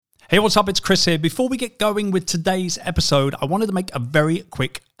Hey, what's up? It's Chris here. Before we get going with today's episode, I wanted to make a very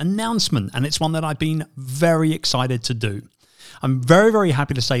quick announcement, and it's one that I've been very excited to do. I'm very, very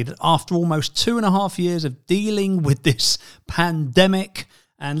happy to say that after almost 2.5 years of dealing with this pandemic,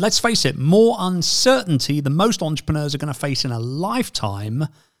 and let's face it, more uncertainty than most entrepreneurs are going to face in a lifetime,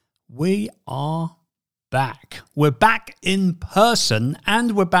 we are back. We're back in person,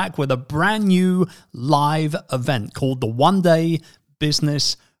 and we're back with a brand new live event called the One Day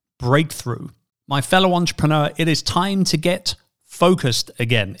Business Breakthrough. My fellow entrepreneur, it is time to get focused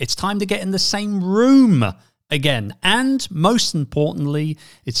again. It's time to get in the same room again. And most importantly,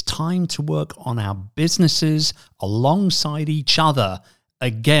 it's time to work on our businesses alongside each other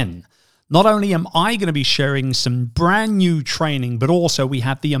again. Not only am I going to be sharing some brand new training, but also we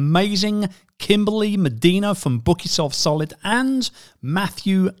have the amazing Kimberly Medina from Book Yourself Solid and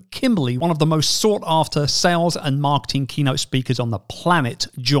Matthew Kimberly, one of the most sought after sales and marketing keynote speakers on the planet,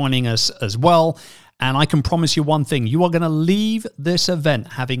 joining us as well. And I can promise you one thing, you are going to leave this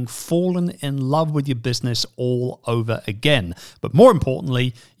event having fallen in love with your business all over again. But more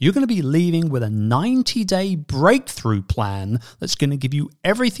importantly, you're going to be leaving with a 90-day breakthrough plan that's going to give you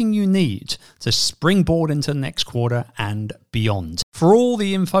everything you need to springboard into the next quarter and beyond. For all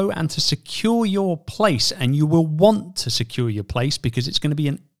the info and to secure your place, and you will want to secure your place because it's going to be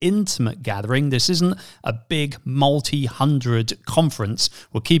an intimate gathering. This isn't a big multi-hundred conference.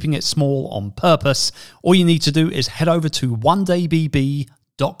 We're keeping it small on purpose. All you need to do is head over to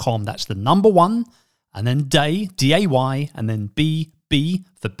onedaybb.com. That's the number one, and then day, D-A-Y, and then B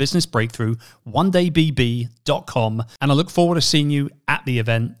for Business Breakthrough, onedaybb.com. And I look forward to seeing you at the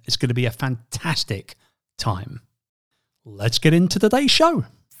event. It's going to be a fantastic time. Let's get into today's show.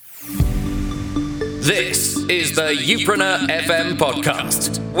 This is the Youpreneur FM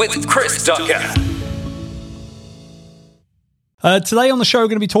podcast with Chris Ducker. Today on the show, we're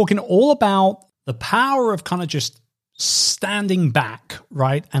going to be talking all about the power of kind of just standing back,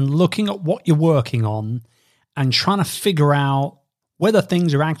 right? And looking at what you're working on and trying to figure out whether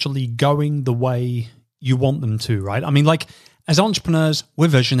things are actually going the way you want them to, right? I mean, like as entrepreneurs, we're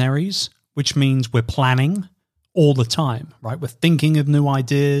visionaries, which means we're planning all the time, right? We're thinking of new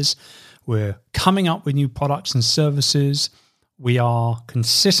ideas. We're coming up with new products and services. We are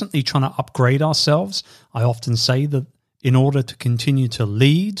consistently trying to upgrade ourselves. I often say that in order to continue to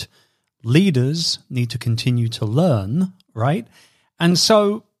lead, leaders need to continue to learn, right? And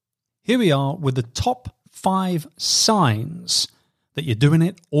so here we are with the top 5 signs that you're doing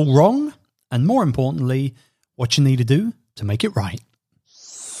it all wrong, and more importantly, what you need to do to make it right.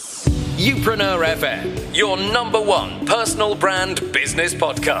 Youpreneur FM, your number one personal brand business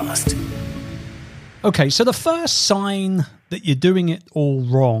podcast. Okay, so the first sign that you're doing it all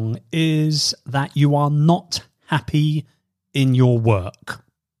wrong is that you are not happy in your work.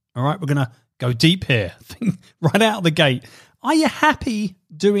 All right, we're going to go deep here, right out of the gate. Are you happy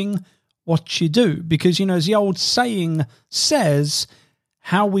doing what you do? Because, you know, as the old saying says,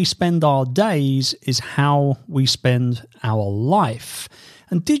 how we spend our days is how we spend our life.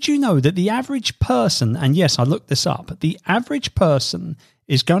 And did you know that the average person, and yes, I looked this up, the average person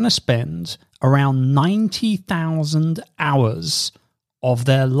is going to spend around 90,000 hours of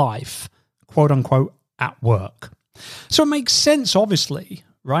their life, quote unquote, at work. So it makes sense, obviously,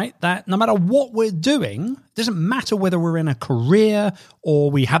 right, that no matter what we're doing, it doesn't matter whether we're in a career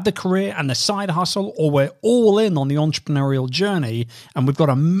or we have the career and the side hustle, or we're all in on the entrepreneurial journey and we've got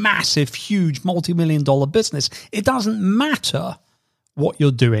a massive, huge, multi-million-dollar business. It doesn't matter what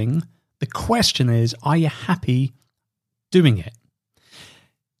you're doing. The question is, are you happy doing it?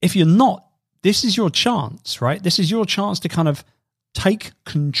 If you're not, this is your chance, right? This is your chance to kind of take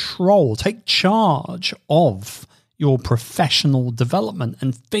control, take charge of your professional development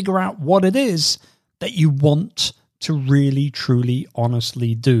and figure out what it is that you want to really, truly,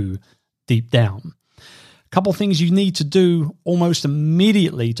 honestly do deep down. A couple things you need to do almost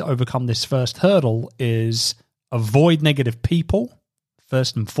immediately to overcome this first hurdle is avoid negative people,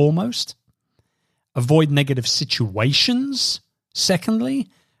 first and foremost. Avoid negative situations, secondly.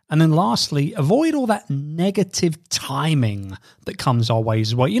 And then lastly, avoid all that negative timing that comes our way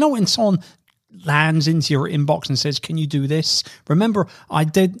as well. You know, when someone lands into your inbox and says, can you do this? Remember, I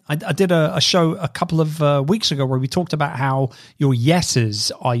did a show a couple of weeks ago where we talked about how your yeses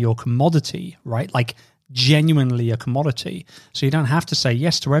are your commodity, right? Like genuinely a commodity. So you don't have to say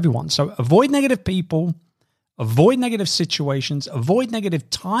yes to everyone. So avoid negative people, avoid negative situations, avoid negative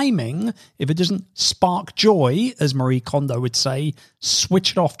timing. If it doesn't spark joy, as Marie Kondo would say,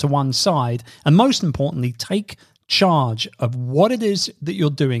 switch it off to one side. And most importantly, take charge of what it is that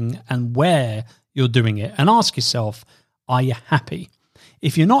you're doing and where you're doing it. And ask yourself, are you happy?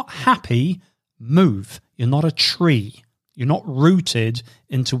 If you're not happy, move. You're not a tree. You're not rooted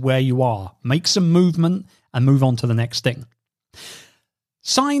into where you are. Make some movement and move on to the next thing.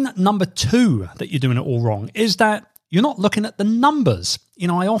 Sign number 2 that you're doing it all wrong is that you're not looking at the numbers.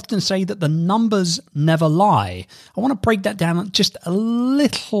 I often say that the numbers never lie. I want to break that down just a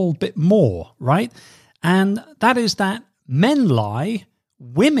little bit more, right? And that is that men lie,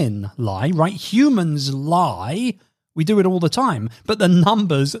 women lie, right? Humans lie. We do it all the time, but the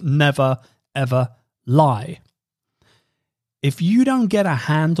numbers never, ever lie. If you don't get a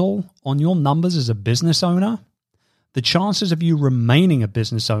handle on your numbers as a business owner, the chances of you remaining a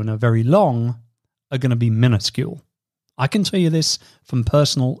business owner very long are going to be minuscule. I can tell you this from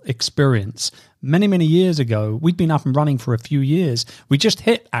personal experience. Many, many years ago, we'd been up and running for a few years. We just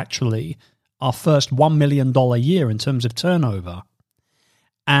hit, actually, our first $1 million year in terms of turnover.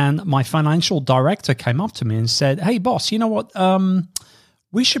 And my financial director came up to me and said, "Hey, boss, you know what?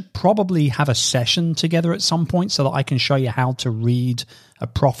 We should probably have a session together at some point so that I can show you how to read a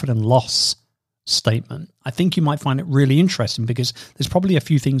profit and loss statement. I think you might find it really interesting because there's probably a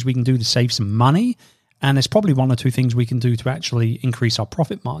few things we can do to save some money. And there's probably 1 or 2 things we can do to actually increase our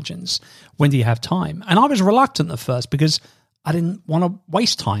profit margins. When do you have time?" And I was reluctant at first because I didn't want to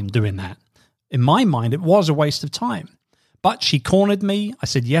waste time doing that. In my mind, it was a waste of time. But she cornered me. I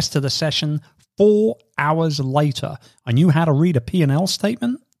said yes to the session. 4 hours later, I knew how to read a P&L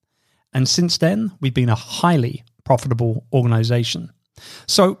statement. And since then, we've been a highly profitable organization.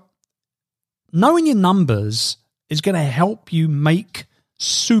 So knowing your numbers is going to help you make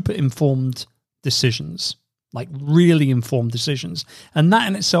super informed decisions, like really informed decisions. And that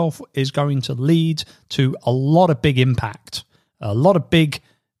in itself is going to lead to a lot of big impact, a lot of big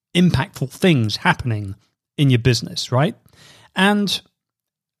impactful things happening in your business, right? And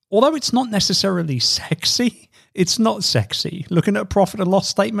although it's not necessarily sexy, it's not sexy. Looking at a profit and loss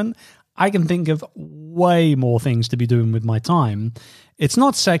statement, I can think of way more things to be doing with my time. It's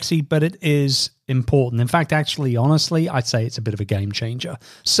not sexy, but it is important. In fact, actually, honestly, I'd say it's a bit of a game changer.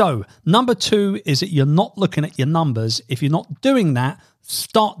 So, number 2 is that you're not looking at your numbers. If you're not doing that,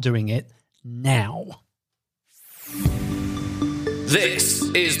 start doing it now. This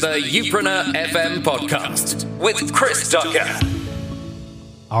is the Youpreneur FM podcast with Chris Ducker.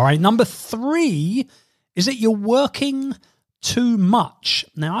 All right, number 3 is that you're working too much.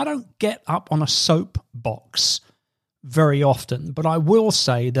 Now, I don't get up on a soapbox very often, but I will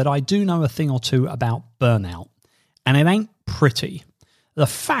say that I do know a thing or two about burnout, and it ain't pretty. The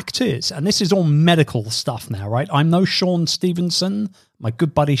fact is, and this is all medical stuff now, right? I'm no Sean Stevenson, my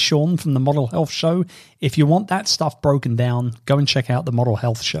good buddy Sean from the Model Health Show. If you want that stuff broken down, go and check out the Model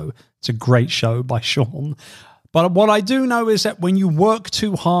Health Show. It's a great show by Sean. But what I do know is that when you work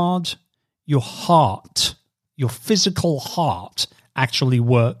too hard, your heart, your physical heart, actually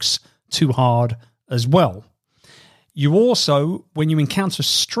works too hard as well. You also, when you encounter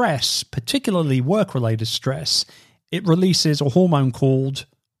stress, particularly work-related stress, it releases a hormone called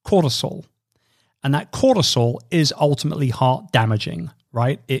cortisol. And that cortisol is ultimately heart damaging,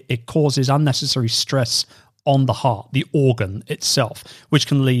 right? It causes unnecessary stress on the heart, the organ itself, which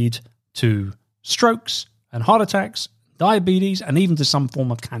can lead to strokes and heart attacks, diabetes, and even to some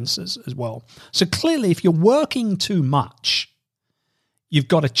form of cancers as well. So clearly, if you're working too much, you've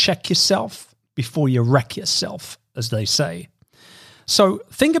got to check yourself before you wreck yourself, as they say. So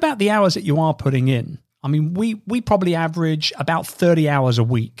think about the hours that you are putting in. I mean, we probably average about 30 hours a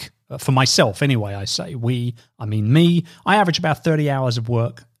week. For myself, anyway, I say me. I average about 30 hours of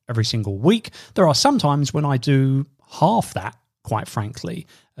work every single week. There are some times when I do half that, quite frankly.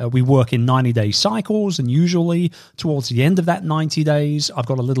 We work in 90-day cycles, and usually towards the end of that 90 days, I've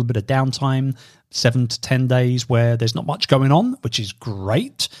got a little bit of downtime, 7 to 10 days where there's not much going on, which is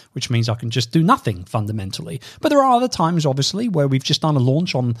great, which means I can just do nothing fundamentally. But there are other times, obviously, where we've just done a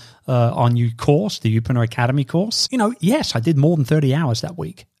launch on our new course, the Youpreneur Academy course. Yes, I did more than 30 hours that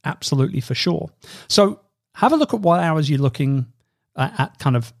week. Absolutely, for sure. So have a look at what hours you're looking at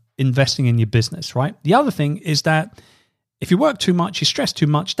kind of investing in your business, right? The other thing is that if you work too much, you stress too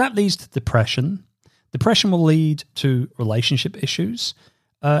much, that leads to depression. Depression will lead to relationship issues,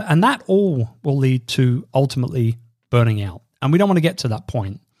 and that all will lead to ultimately burning out. And we don't want to get to that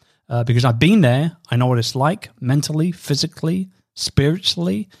point because I've been there. I know what it's like mentally, physically,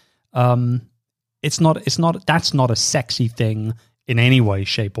 spiritually. That's not a sexy thing in any way,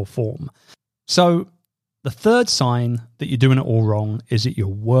 shape, or form. So the third sign that you're doing it all wrong is that you're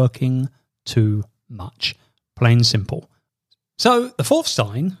working too much. Plain simple. So the fourth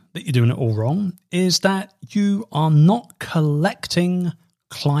sign that you're doing it all wrong is that you are not collecting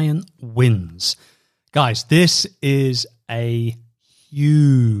client wins. Guys, this is a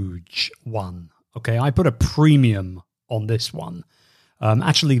huge one. Okay, I put a premium on this one.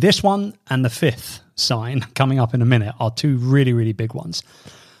 Actually, this one and the fifth sign coming up in a minute are two really, really big ones.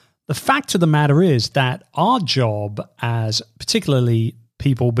 The fact of the matter is that our job as particularly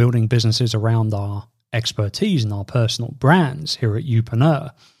people building businesses around our expertise and our personal brands here at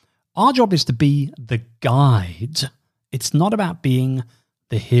Youpreneur, our job is to be the guide. It's not about being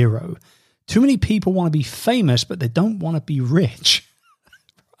the hero. Too many people want to be famous, but they don't want to be rich.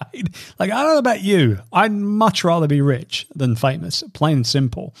 Right? Like, I don't know about you. I'd much rather be rich than famous, plain and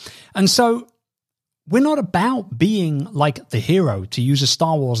simple. And so we're not about being like the hero, to use a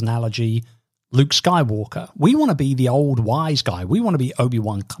Star Wars analogy, Luke Skywalker. We want to be the old wise guy. We want to be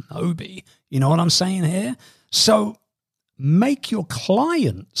Obi-Wan Kenobi. You know what I'm saying here? So make your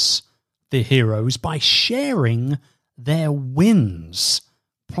clients the heroes by sharing their wins,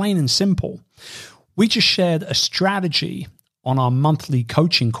 plain and simple. We just shared a strategy on our monthly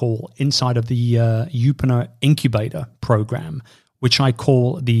coaching call inside of the Youpreneur Incubator program, which I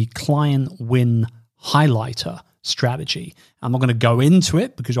call the Client Win Highlighter strategy. I'm not going to go into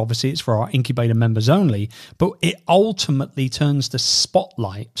it because obviously it's for our incubator members only, but it ultimately turns the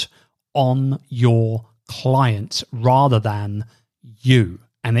spotlight on your clients rather than you.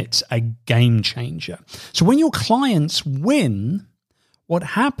 And it's a game changer. So when your clients win, what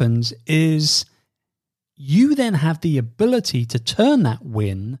happens is you then have the ability to turn that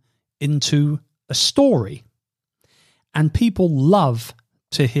win into a story. And people love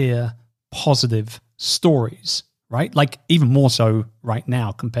to hear positive stories, right? Like even more so right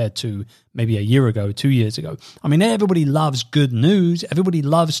now compared to maybe a year ago, 2 years ago. I mean, everybody loves good news. Everybody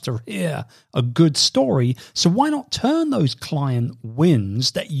loves to hear a good story. So why not turn those client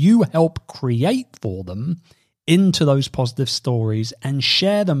wins that you help create for them into those positive stories and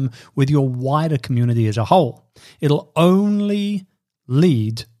share them with your wider community as a whole? It'll only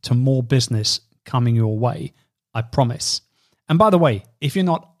lead to more business coming your way, I promise. And by the way, if you're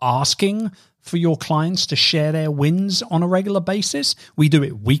not asking for your clients to share their wins on a regular basis, we do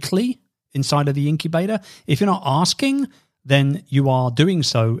it weekly inside of the incubator. If you're not asking, then you are doing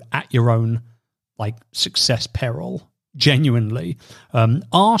so at your own success peril, genuinely.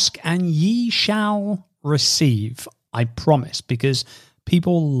 Ask and ye shall receive, I promise, because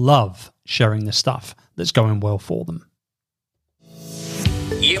people love sharing the stuff that's going well for them.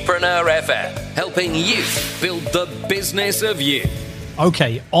 Youpreneur FM, helping you build the business of you.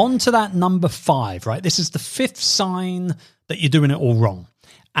 Okay, on to that number 5, right? This is the 5th sign that you're doing it all wrong.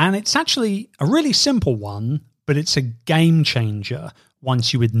 And it's actually a really simple one, but it's a game changer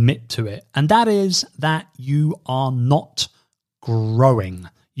once you admit to it. And that is that you are not growing.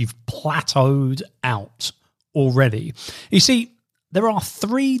 You've plateaued out already. You see, there are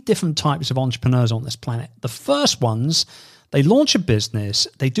 3 different types of entrepreneurs on this planet. The first ones, they launch a business,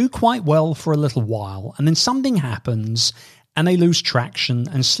 they do quite well for a little while, and then something happens and they lose traction,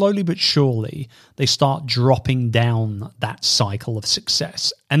 and slowly but surely they start dropping down that cycle of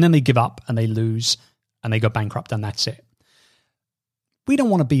success. And then they give up and they lose and they go bankrupt, and that's it. We don't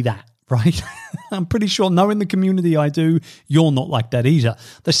want to be that, right? I'm pretty sure, knowing the community I do, you're not like that either.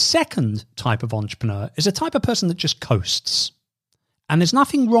 The second type of entrepreneur is a type of person that just coasts. And there's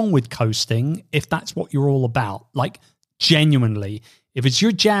nothing wrong with coasting if that's what you're all about. Like, genuinely, if it's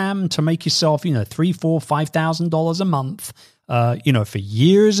your jam to make yourself, $3,000, $4,000, $5,000 a month, for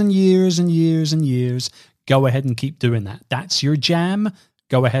years and years and years and years, go ahead and keep doing that. That's your jam.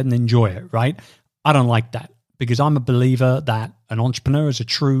 Go ahead and enjoy it, right? I don't like that, because I'm a believer that an entrepreneur is a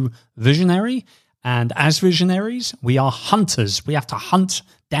true visionary. And as visionaries, we are hunters. We have to hunt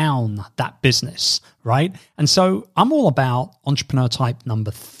down that business, right? And so I'm all about entrepreneur type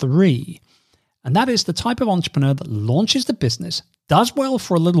number 3. And that is the type of entrepreneur that launches the business, does well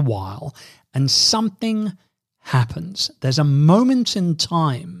for a little while, and something happens. There's a moment in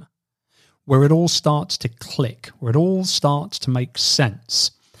time where it all starts to click, where it all starts to make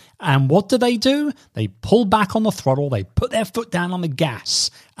sense. And what do? They pull back on the throttle, they put their foot down on the gas,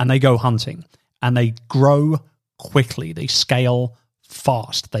 and they go hunting. And they grow quickly. They scale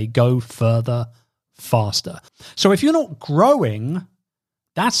fast. They go further, faster. So if you're not growing,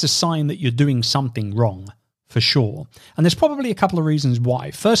 that's a sign that you're doing something wrong, for sure. And there's probably a couple of reasons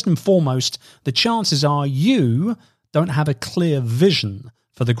why. First and foremost, the chances are you don't have a clear vision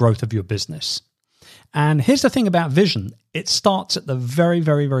for the growth of your business. And here's the thing about vision. It starts at the very,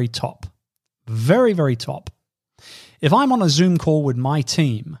 very, very top. Very, very top. If I'm on a Zoom call with my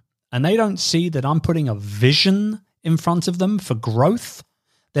team and they don't see that I'm putting a vision in front of them for growth,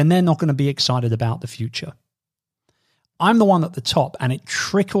 then they're not going to be excited about the future. I'm the one at the top, and it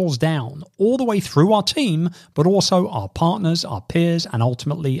trickles down all the way through our team, but also our partners, our peers, and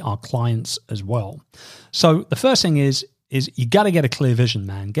ultimately our clients as well. So the first thing is you got to get a clear vision,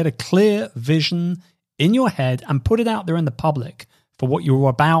 man. Get a clear vision in your head and put it out there in the public for what you're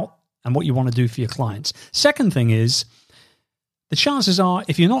about and what you want to do for your clients. Second thing is, the chances are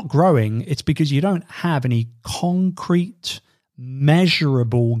if you're not growing, it's because you don't have any concrete,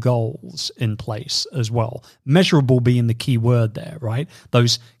 measurable goals in place as well. Measurable being the key word there, right?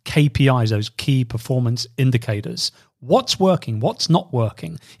 Those KPIs, those key performance indicators. What's working? What's not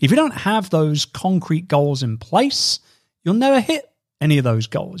working? If you don't have those concrete goals in place, you'll never hit any of those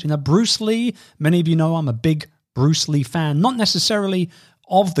goals. You know, Bruce Lee, many of you know I'm a big Bruce Lee fan, not necessarily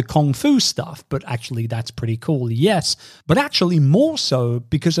of the Kung Fu stuff, but actually that's pretty cool, yes, but actually more so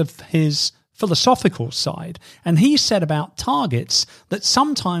because of his philosophical side. And he said about targets that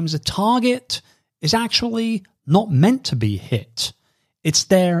sometimes a target is actually not meant to be hit. It's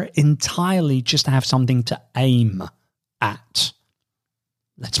there entirely just to have something to aim at.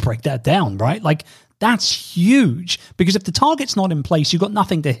 Let's break that down, right? Like, that's huge, because if the target's not in place, you've got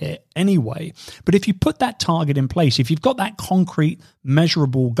nothing to hit anyway. But if you put that target in place, if you've got that concrete,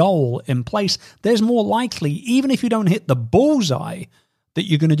 measurable goal in place, there's more likely, even if you don't hit the bullseye, that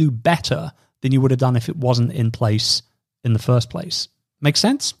you're going to do better than you would have done if it wasn't in place in the first place. Make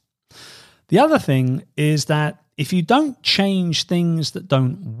sense? The other thing is that if you don't change things that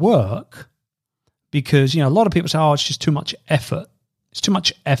don't work, because, you know, a lot of people say, oh, it's just too much effort. It's too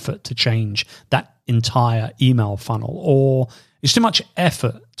much effort to change that entire email funnel, or it's too much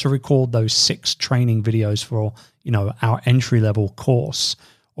effort to record those 6 training videos for, you know, our entry-level course,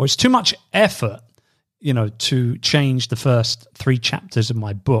 or it's too much effort, you know, to change the first 3 chapters of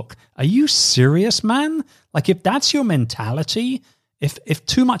my book. Are you serious, man? Like, if that's your mentality, if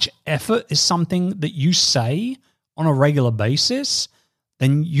too much effort is something that you say on a regular basis,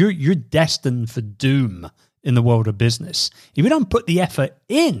 then you're destined for doom in the world of business. If you don't put the effort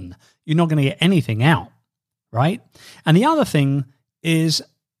in, you're not going to get anything out, right? And the other thing is,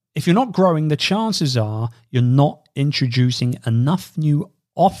 if you're not growing, the chances are you're not introducing enough new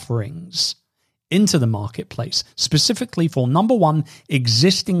offerings into the marketplace, specifically for, number one,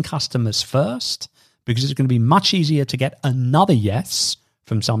 existing customers first, because it's going to be much easier to get another yes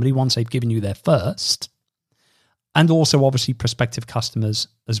from somebody once they've given you their first, and also obviously prospective customers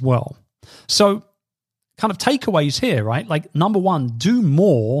as well. So kind of takeaways here, right? Like, number one, do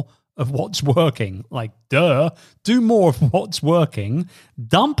more of what's working. Like, do more of what's working.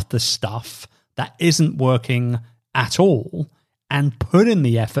 Dump the stuff that isn't working at all and put in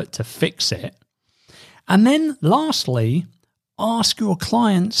the effort to fix it. And then lastly, ask your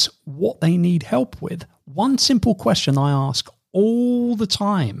clients what they need help with. One simple question I ask all the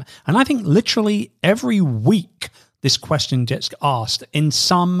time, and I think literally every week this question gets asked in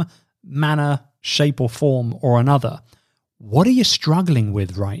some manner, shape or form or another. What are you struggling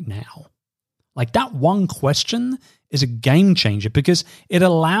with right now? Like, that one question is a game changer, because it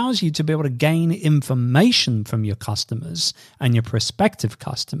allows you to be able to gain information from your customers and your prospective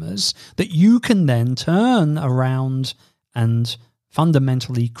customers that you can then turn around and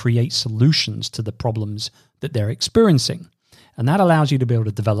fundamentally create solutions to the problems that they're experiencing. And that allows you to be able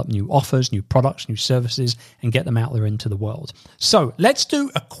to develop new offers, new products, new services, and get them out there into the world. So let's do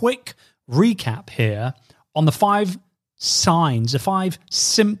a quick recap here on the 5 signs, the 5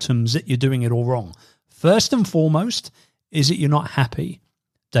 symptoms that you're doing it all wrong. First and foremost is that you're not happy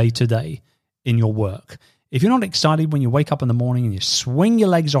day to day in your work. If you're not excited when you wake up in the morning and you swing your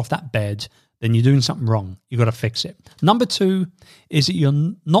legs off that bed, then you're doing something wrong. You've got to fix it. Number 2 is that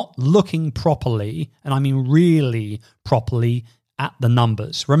you're not looking properly, and I mean really properly, at the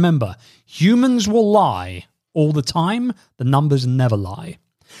numbers. Remember, humans will lie all the time. The numbers never lie.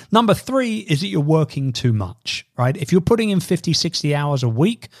 Number 3 is that you're working too much, right? If you're putting in 50, 60 hours a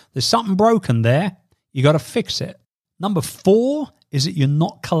week, there's something broken there. You got to fix it. Number 4 is that you're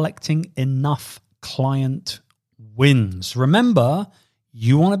not collecting enough client wins. Remember,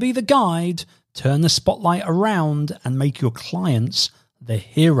 you want to be the guide, turn the spotlight around and make your clients the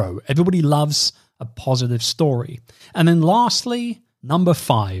hero. Everybody loves a positive story. And then lastly, number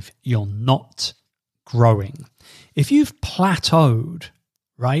 5, you're not growing. If you've plateaued,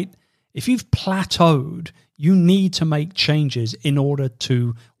 right? If you've plateaued, you need to make changes in order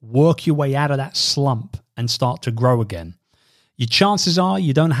to work your way out of that slump and start to grow again. Your chances are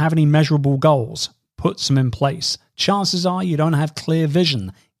you don't have any measurable goals. Put some in place. Chances are you don't have clear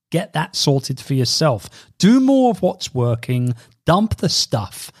vision. Get that sorted for yourself. Do more of what's working. Dump the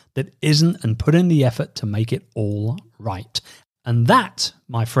stuff that isn't and put in the effort to make it all right. And that,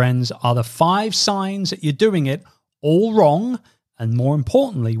 my friends, are the 5 signs that you're doing it all wrong, and more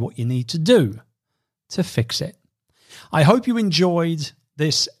importantly, what you need to do to fix it. I hope you enjoyed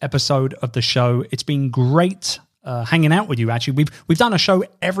this episode of the show. It's been great hanging out with you. Actually, we've done a show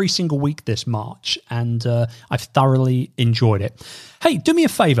every single week this March, and I've thoroughly enjoyed it. Hey, do me a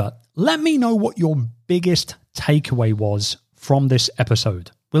favor. Let me know what your biggest takeaway was from this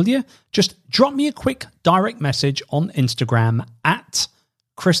episode, will you? Just drop me a quick direct message on Instagram at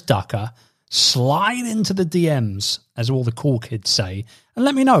Chris Ducker. Slide into the DMs, as all the cool kids say, and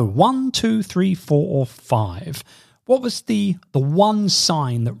let me know 1, 2, 3, 4, or 5. What was the one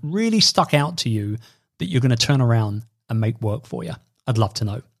sign that really stuck out to you that you're going to turn around and make work for you? I'd love to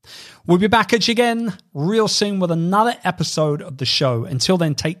know. We'll be back at you again real soon with another episode of the show. Until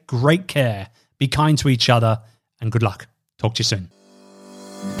then, take great care, be kind to each other, and good luck. Talk to you soon.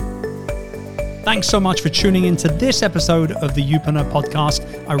 Thanks so much for tuning into this episode of the Youpreneur podcast.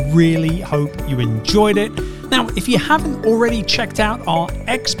 I really hope you enjoyed it. Now, if you haven't already checked out our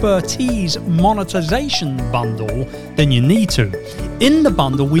expertise monetization bundle, then you need to. In the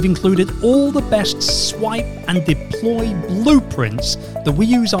bundle, we've included all the best swipe and deploy blueprints that we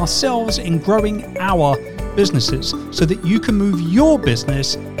use ourselves in growing our businesses so that you can move your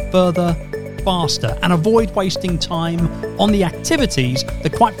business further faster and avoid wasting time on the activities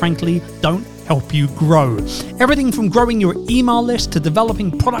that, quite frankly, don't help you grow. Everything from growing your email list to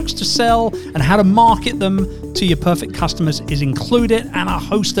developing products to sell and how to market them to your perfect customers is included, and a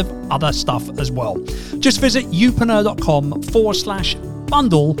host of other stuff as well. Just visit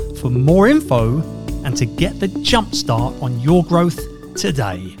youpreneur.com/bundle for more info and to get the jump start on your growth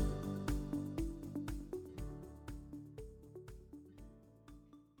today.